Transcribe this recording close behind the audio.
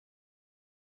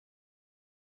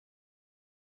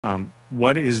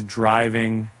What is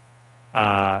driving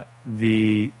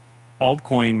the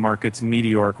altcoin market's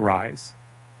meteoric rise?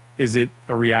 Is it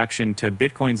a reaction to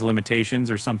Bitcoin's limitations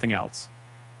or something else?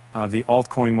 The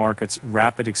altcoin market's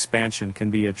rapid expansion can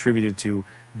be attributed to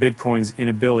Bitcoin's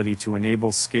inability to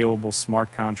enable scalable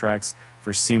smart contracts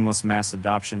for seamless mass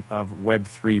adoption of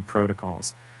Web3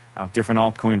 protocols. Different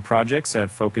altcoin projects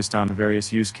have focused on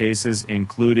various use cases,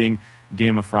 including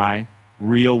DeFi,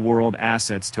 real-world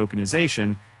assets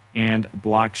tokenization, and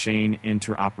blockchain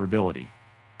interoperability.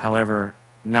 However,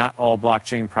 not all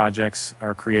blockchain projects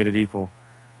are created equal.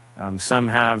 Some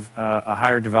have a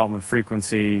higher development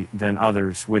frequency than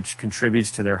others, which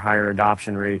contributes to their higher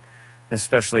adoption rate,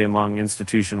 especially among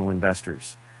institutional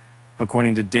investors.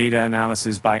 According to data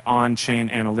analysis by on-chain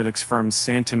analytics firm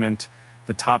Sentiment,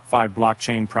 the top 5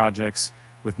 blockchain projects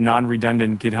with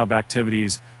non-redundant GitHub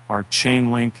activities are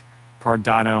Chainlink,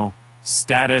 Cardano,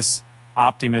 Status,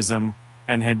 Optimism,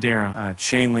 and Hedera.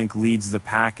 Chainlink leads the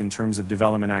pack in terms of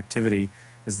development activity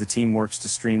as the team works to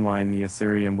streamline the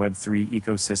Ethereum Web3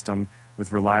 ecosystem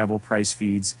with reliable price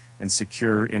feeds and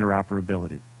secure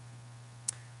interoperability.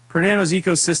 Cardano's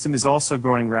ecosystem is also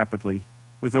growing rapidly,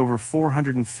 with over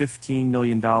 $415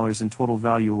 million in total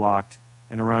value locked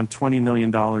and around $20 million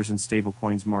in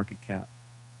stablecoins market cap.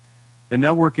 The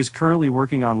network is currently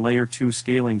working on Layer 2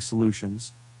 scaling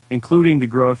solutions, including the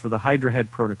growth of the Hydra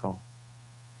Head protocol.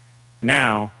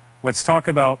 Now, let's talk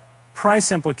about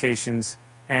price implications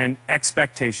and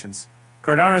expectations.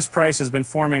 Cardano's price has been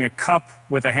forming a cup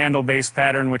with a handle-based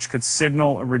pattern which could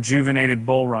signal a rejuvenated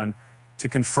bull run to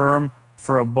confirm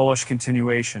for a bullish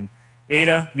continuation.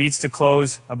 ADA needs to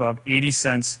close above 80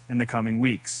 cents in the coming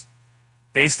weeks.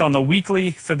 Based on the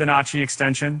weekly Fibonacci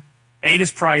extension,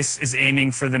 ADA's price is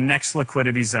aiming for the next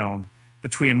liquidity zone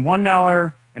between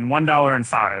 $1 and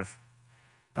 $1.05.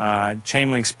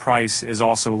 Chainlink's price is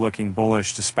also looking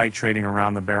bullish despite trading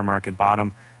around the bear market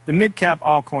bottom. The mid-cap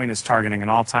altcoin is targeting an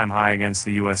all-time high against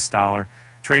the US dollar,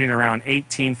 trading around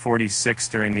 1846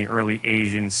 during the early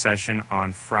Asian session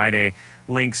on Friday.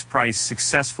 Link's price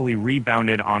successfully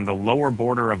rebounded on the lower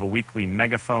border of a weekly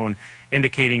megaphone,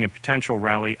 indicating a potential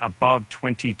rally above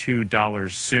 $22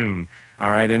 soon. All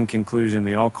right, in conclusion,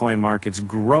 the altcoin market's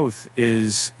growth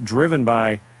is driven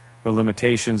by the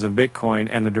limitations of Bitcoin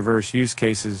and the diverse use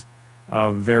cases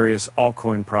of various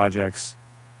altcoin projects.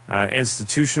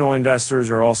 Institutional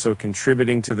investors are also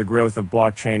contributing to the growth of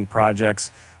blockchain projects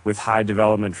with high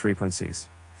development frequencies.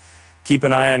 Keep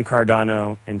an eye on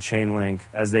Cardano and Chainlink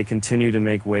as they continue to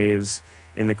make waves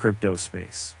in the crypto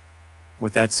space.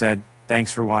 With that said,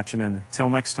 thanks for watching, and until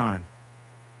next time.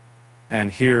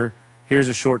 And here's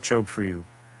a short joke for you.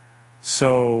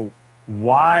 So,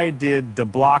 why did the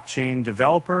blockchain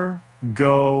developer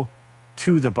go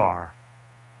to the bar?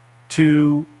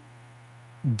 To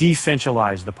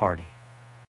decentralize the party.